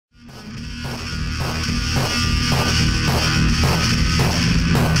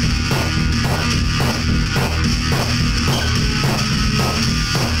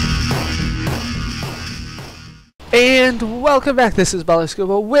And welcome back, this is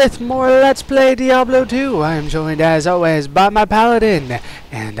Buttercrust with more Let's Play Diablo 2. I am joined as always by my paladin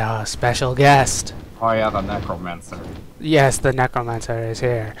and our special guest. Oh yeah, the necromancer. Yes, the necromancer is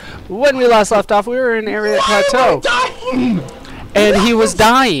here. When we last left off, we were in Area Plateau. And he was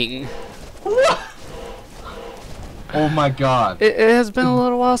dying. Oh my god. It has been a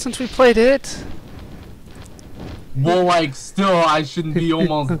little while since we played it. Well, like, still, I shouldn't be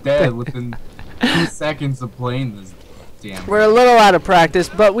almost dead within 2 seconds of playing this damn. We're a little out of practice,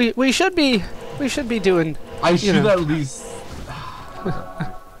 but we should be doing. I should at least.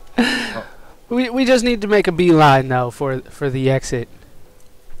 We just need to make a beeline though for the exit.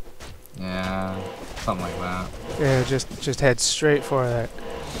 Yeah, something like that. Yeah, just head straight for that,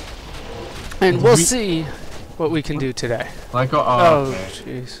 and we'll see what we can do today. Like, oh,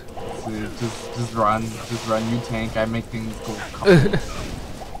 okay. jeez. Just run, you tank. I make things go.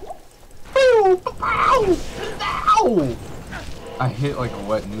 Ow! I hit like a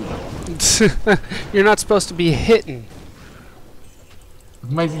wet noodle. You're not supposed to be hitting.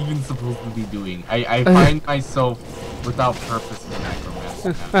 What am I even supposed to be doing? I find myself without purpose in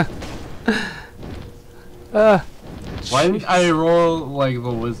necromancer now. Why did I roll like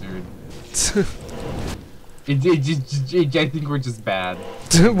the wizard? I think we're just bad.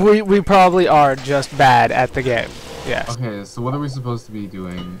 we probably are just bad at the game. Yeah. Okay, so what are we supposed to be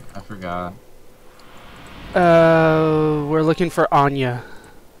doing? I forgot. We're looking for Anya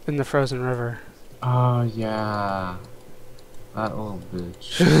in the frozen river. Oh yeah, that little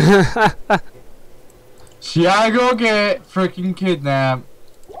bitch. She gotta go get freaking kidnapped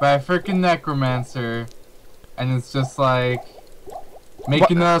by a freaking necromancer, and it's just like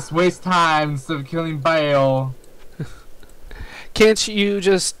making us waste time instead of killing Bale. Can't you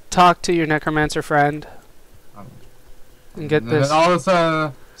just talk to your necromancer friend and get this? And all of a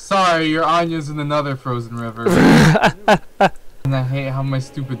sudden, sorry, your Anya's in another frozen river. And I hate how my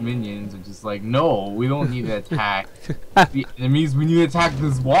stupid minions are just like, no, we don't need to attack. It means we need to attack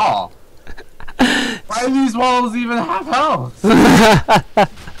this wall. Why do these walls even have health?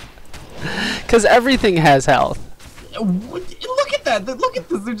 Because everything has health. Look at that. Look at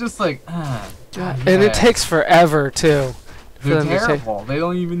this. They're just like, God, and it takes forever, too. They're terrible. They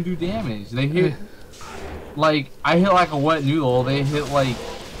don't even do damage. They hit, like, I hit like a wet noodle. They hit like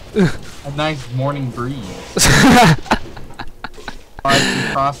a nice morning breeze.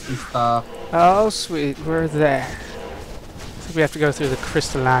 Frosty stuff. Oh, sweet. We're there. I think we have to go through the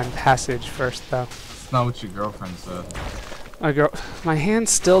crystalline passage first, though. That's not what your girlfriend said. My hand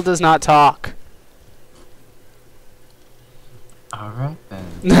still does not talk. Alright then.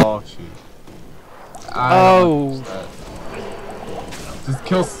 Oh, shoot. Oh. Just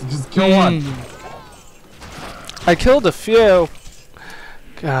kill one. I killed a few.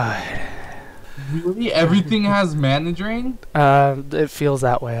 God. Really? Everything has mana drain? It feels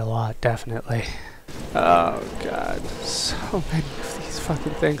that way a lot, definitely. Oh God, so many of these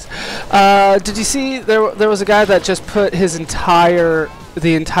fucking things. Did you see there was a guy that just put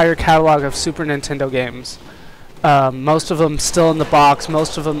the entire catalog of Super Nintendo games. Most of them still in the box. All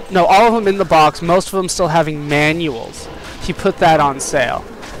of them in the box. Most of them still having manuals. He put that on sale.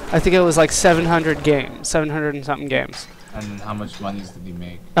 I think it was like 700 games, 700 and something games. And how much money did he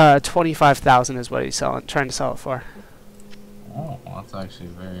make? 25,000 is what he's trying to sell it for. Oh, that's actually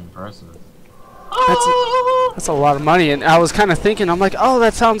very impressive. That's a lot of money, and I was kind of thinking, I'm like, oh,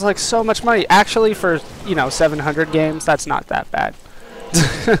 that sounds like so much money. Actually, for 700 games, that's not that bad.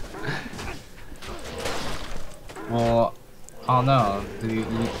 Well, I don't know. Did he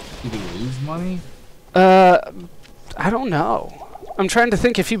lose money? I don't know. I'm trying to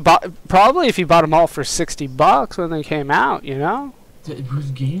think if he bought them all for $60 when they came out,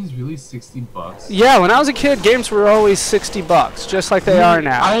 Was games really $60? Yeah, when I was a kid, games were always $60, just like they are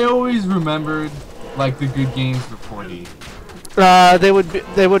now. I always remembered like the good games were 40. They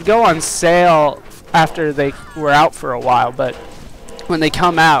would go on sale after they were out for a while, but when they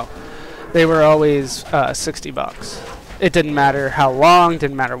come out, they were always $60. It didn't matter how long,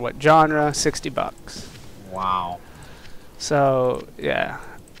 didn't matter what genre, $60. Wow. So yeah,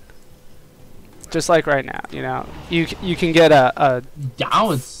 just like right now, you can get a.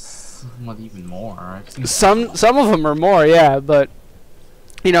 Now it's somewhat even more. I've seen some of them are more, yeah, but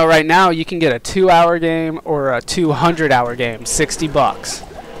right now you can get a 2-hour game or a 200-hour game, $60.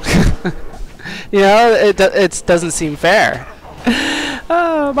 It doesn't seem fair.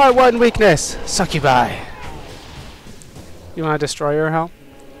 Oh, my one weakness, succubi. You want to destroy her, Hal?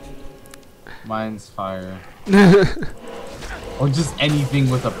 Mine's fire. Or just anything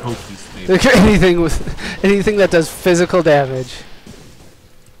with a pokey stick. anything that does physical damage.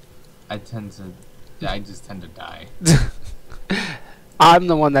 I tend to I just tend to die. I'm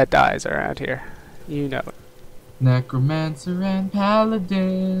the one that dies around here. You know it. Necromancer and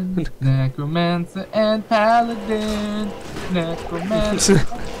paladin. Necromancer and paladin. Necromancer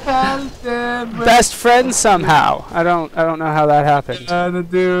and paladin. Best friends somehow. I don't know how that happened. Gonna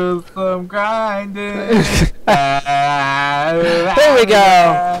do some grinding. There we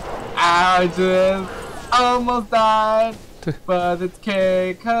go. I just almost died. But it's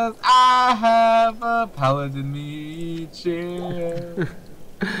okay, cause I have a paladin meat share.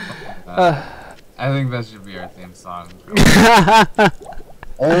 I think that should be our theme song.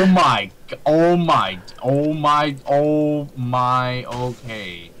 Oh my,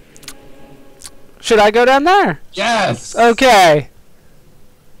 okay. Should I go down there? Yes! Okay.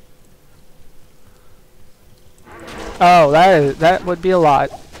 Oh, that would be a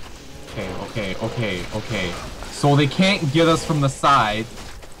lot. Okay. So they can't get us from the side,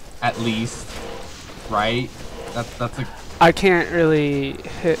 at least, right? That's a... I can't really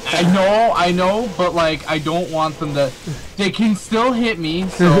hit. I know, but like I don't want them to. They can still hit me,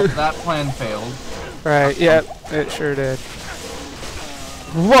 so that plan failed. Right. Yep. It sure did.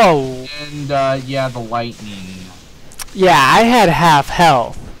 Whoa. And yeah, the lightning. Yeah, I had half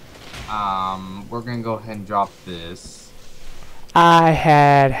health. We're gonna go ahead and drop this. I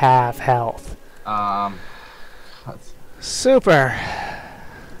had half health. Super.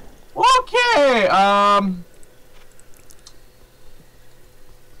 Okay.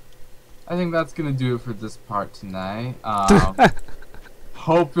 I think that's gonna do it for this part tonight.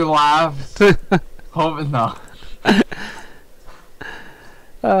 Hope you laughed. Hope no.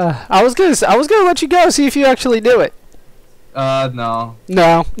 I was gonna let you go, see if you actually do it. No.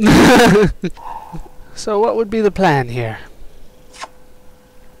 No. So what would be the plan here?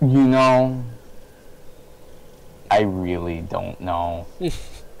 You know, I really don't know.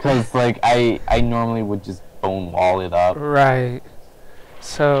 Cause like I normally would just bone wall it up. Right.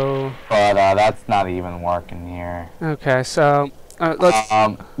 So. But that's not even working here. Okay, so let's.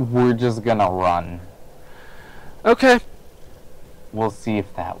 We're just gonna run. Okay. We'll see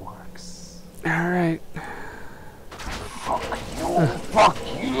if that works. All right. Fuck you! Fuck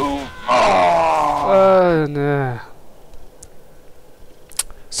you! Oh. Nah.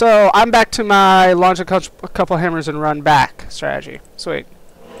 So I'm back to my launch a couple hammers and run back strategy. Sweet.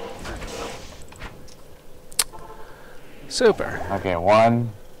 Super. Okay,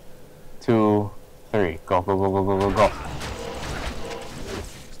 1, 2, 3. Go, go, go, go, go, go, go.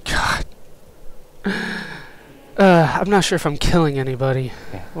 God. I'm not sure if I'm killing anybody.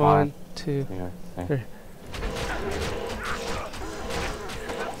 Okay, 1, 2, 3.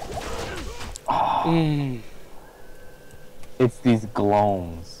 Oh. It's these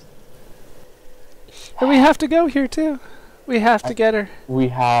gloams. And we have to go here too. We have to get her. We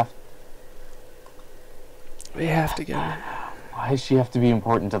have to get her. Why does she have to be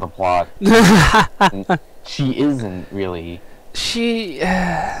important to the plot? She isn't really.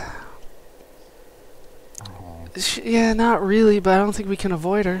 Yeah, not really, but I don't think we can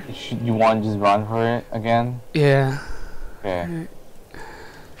avoid her. You want to just run for it again? Yeah. Okay.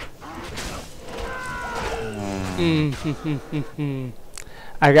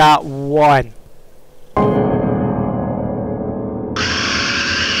 I got 1.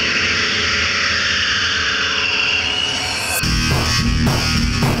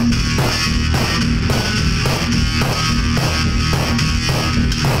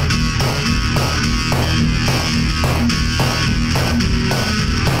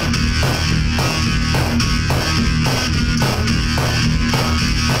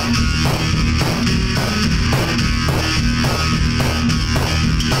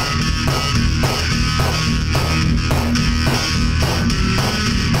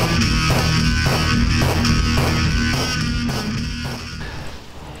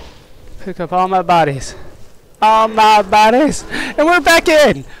 Pick up all my bodies. All my bodies. And we're back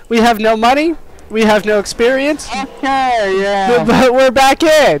in. We have no money. We have no experience. Okay, yeah. But we're back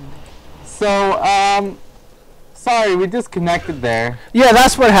in. So, sorry, we disconnected there. Yeah,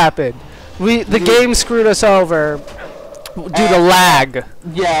 that's what happened. The game screwed us over due to lag.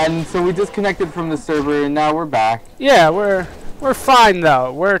 Yeah, and so we disconnected from the server, and now we're back. Yeah, we're fine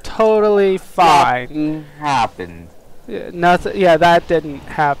though. We're totally fine. Nothing happened. Yeah, nothing. Yeah, that didn't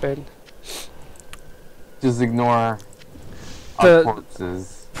happen. Just ignore our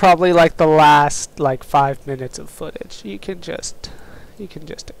corpses. Probably like the last 5 minutes of footage. You can just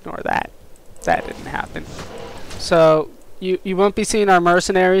ignore that. That didn't happen. So you won't be seeing our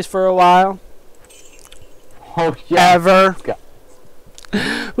mercenaries for a while. Oh yeah. Ever.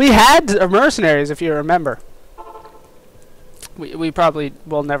 We had mercenaries, if you remember. We probably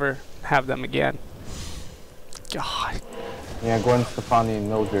will never have them again. God. Yeah, Gwen Stefani and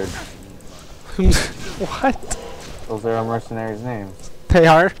Mildred. What? Those are our mercenaries' names. They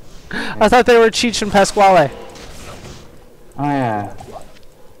are? I thought they were Cheech and Pasquale. Oh yeah.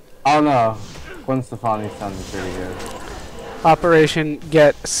 I don't know. Gwen Stefani sounded pretty good. Operation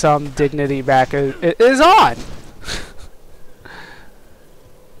Get Some Dignity Back is on!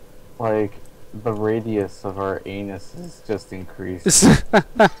 Like, the radius of our anus is just increased.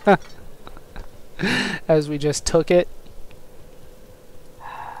 As we just took it.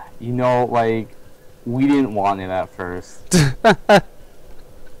 You know, like, we didn't want it at first. But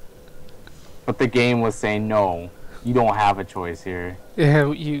the game was saying, no, you don't have a choice here.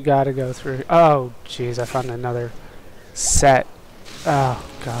 Yeah, you gotta go through. Oh, jeez, I found another set. Oh,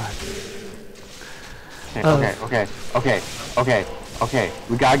 God. Okay.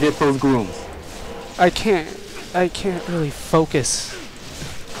 We gotta get those grooms. I can't really focus.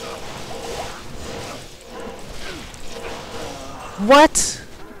 What?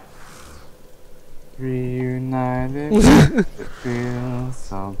 Reunited, it feels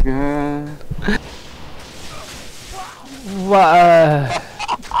so good. What?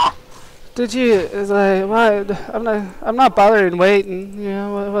 Did you? It's like, what? I'm not bothering waiting. You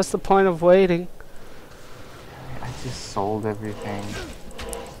know, what's the point of waiting? I just sold everything.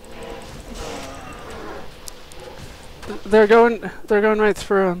 They're going right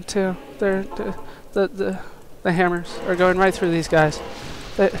through them too. The hammers are going right through these guys.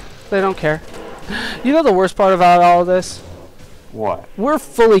 They don't care. You know the worst part about all of this? What? We're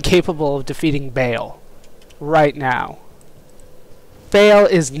fully capable of defeating Bale right now. Bale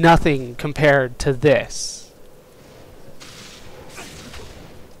is nothing compared to this.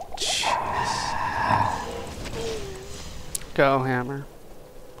 Jeez. Go, hammer.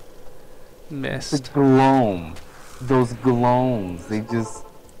 Missed. The gloam. Those gloams. They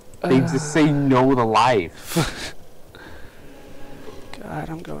just say no to life. God,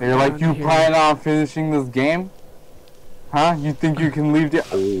 I'm going. They're like, you here. plan on finishing this game? Huh? You think you can leave the...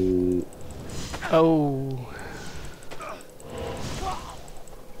 Oh.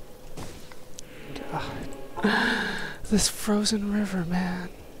 God. This frozen river, man.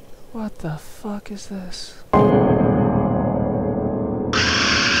 What the fuck is this?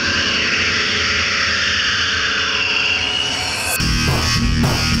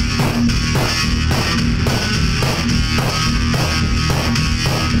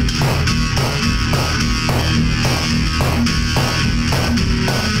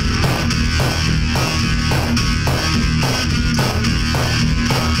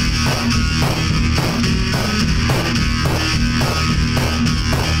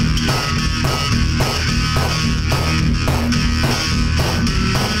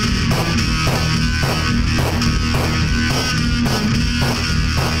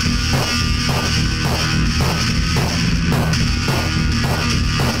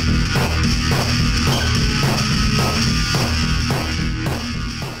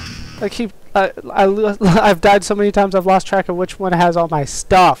 I've died so many times I've lost track of which one has all my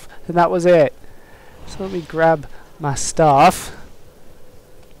stuff, and that was it. So let me grab my stuff.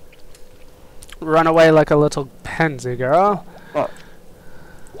 Run away like a little pansy girl.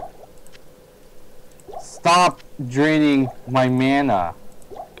 Stop draining my mana.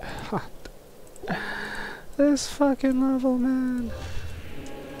 This fucking level, man.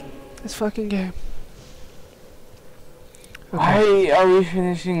 This fucking game. Okay. Why are we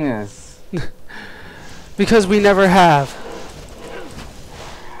finishing this? Because we never have.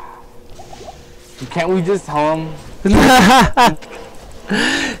 Can't we just tell him?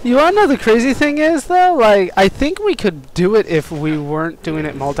 You wanna know the crazy thing is though? Like, I think we could do it if we weren't doing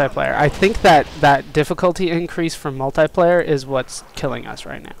it multiplayer. I think that difficulty increase from multiplayer is what's killing us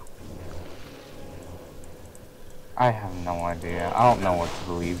right now. I have no idea. I don't know what to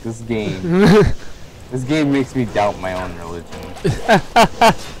believe. This game... This game makes me doubt my own religion.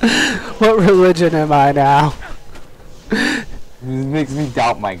 What religion am I now? This makes me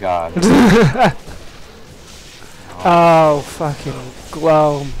doubt my God. Oh, fucking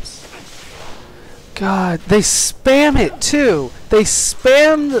gloams. God, they spam it too. They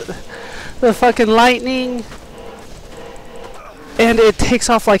spam the fucking lightning. And it takes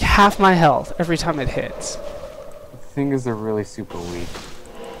off like half my health every time it hits. Fingers are really super weak.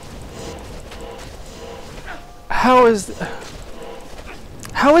 How is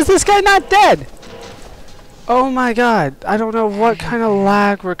this guy not dead? Oh my god. I don't know what kind of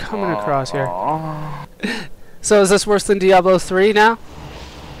lag we're coming across here. So is this worse than Diablo 3 now?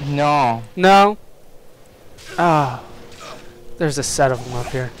 No. No? Ah. There's a set of them up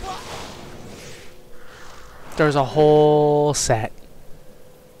here. There's a whole set.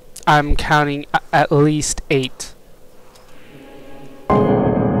 I'm counting at least 8.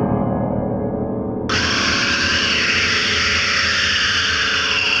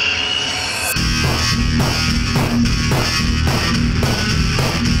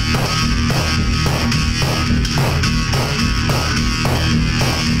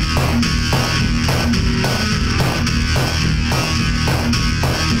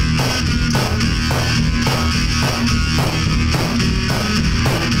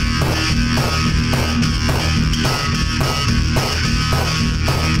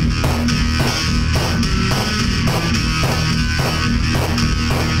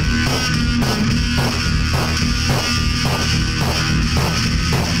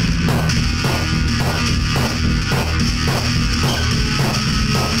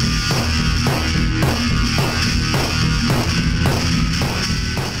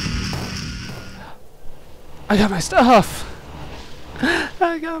 I got my stuff!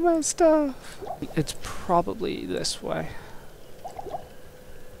 I got my stuff! It's probably this way.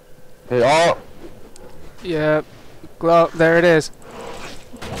 Hey, oh! Yep. Glow. There it is.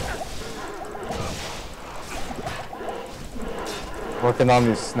 Working on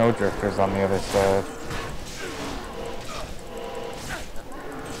these snow drifters on the other side.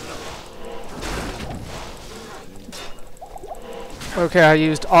 Okay, I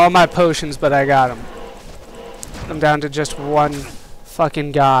used all my potions, but I got them. I'm down to just one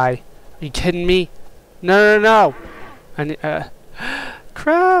fucking guy. Are you kidding me? No, no, no! I need,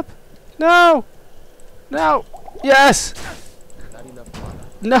 crap! No! No! Yes!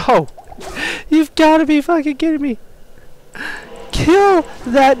 No! You've gotta be fucking kidding me! Kill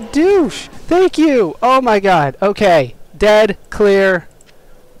that douche! Thank you! Oh my god. Okay. Dead. Clear.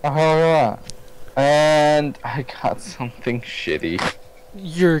 Oh yeah. And I got something shitty.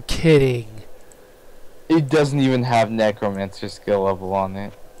 You're kidding. It doesn't even have necromancer skill level on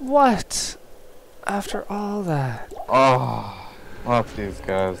it. What? After all that? Oh, fuck these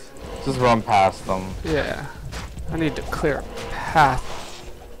guys. Just run past them. Yeah. I need to clear a path.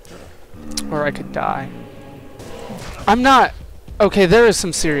 Or I could die. I'm not... Okay, there is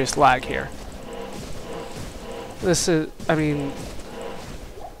some serious lag here. This is... I mean...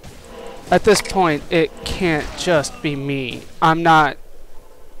 At this point, it can't just be me. I'm not...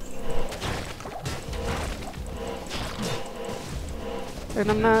 And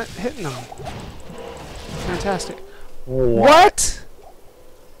I'm not hitting them. Fantastic. What?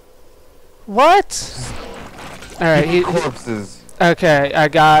 What? All right, he corpses. Okay, I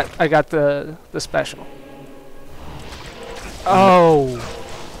got the special. Oh.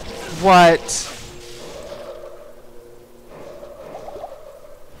 What?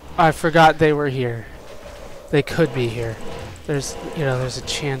 I forgot they were here. They could be here. There's a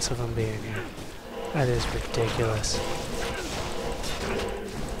chance of them being here. That is ridiculous.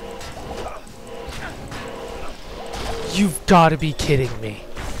 You've got to be kidding me.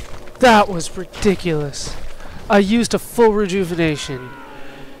 That was ridiculous. I used a full rejuvenation.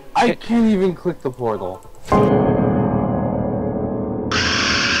 I can't even click the portal.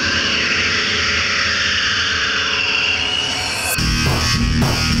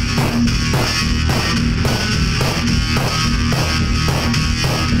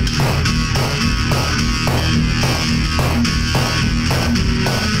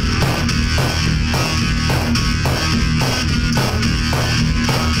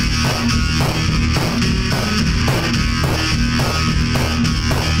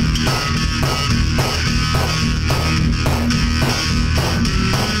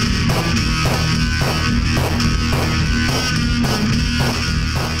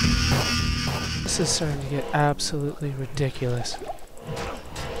 This is starting to get absolutely ridiculous.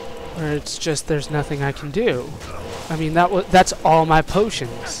 Where it's just there's nothing I can do. I mean that's all my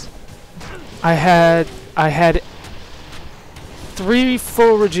potions. I had 3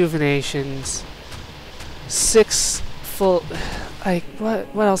 full rejuvenations, 6 full. Like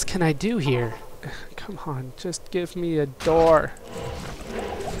what else can I do here? Come on, just give me a door.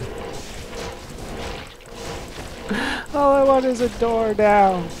 All I want is a door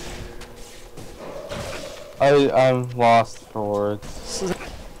now. I'm lost for words. So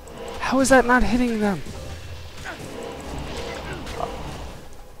how is that not hitting them?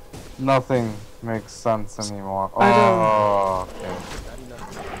 Nothing makes sense anymore. I don't. Oh, okay.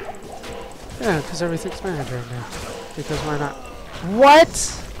 Yeah, because everything's mana drain now. Because why not?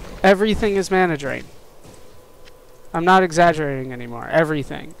 What? Everything is mana drain. I'm not exaggerating anymore.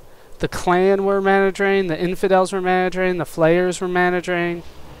 Everything. The clan were mana drain, the infidels were mana drain, the flayers were mana drain.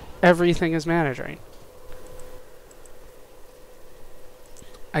 Everything is mana drain.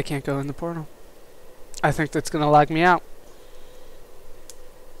 I can't go in the portal. I think that's gonna lag me out.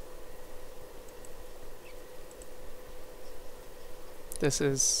 This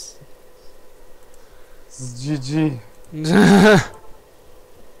is... This is GG.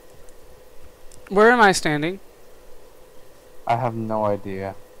 Where am I standing? I have no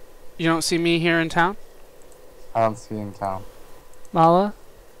idea. You don't see me here in town? I don't see you in town. Mala?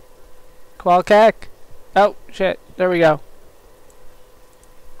 Qualcac? Oh, shit. There we go.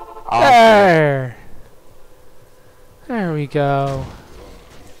 There! There we go.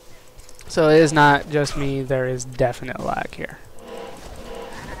 So it is not just me, there is definite lag here.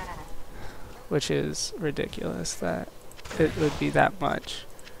 Which is ridiculous that it would be that much.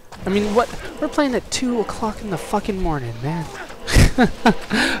 I mean, what? We're playing at 2 o'clock in the fucking morning, man.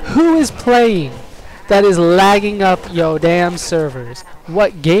 Who is playing that is lagging up yo damn servers?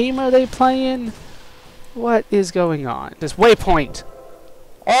 What game are they playing? What is going on? This waypoint.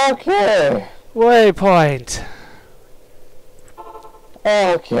 Okay. Waypoint.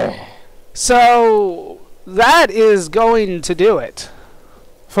 Okay. So that is going to do it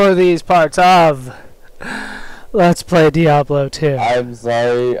for these parts of Let's Play Diablo 2. I'm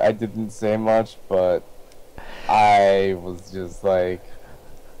sorry I didn't say much, but I was just like...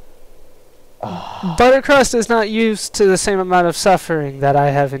 Buttercrust is not used to the same amount of suffering that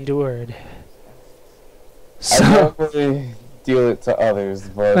I have endured. So, I normally deal it to others,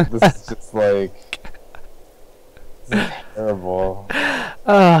 but this is just like... This is terrible.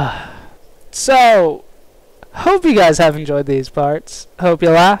 So, hope you guys have enjoyed these parts. Hope you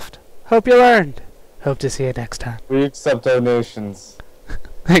laughed. Hope you learned. Hope to see you next time. We accept donations.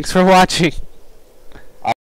 Thanks for watching.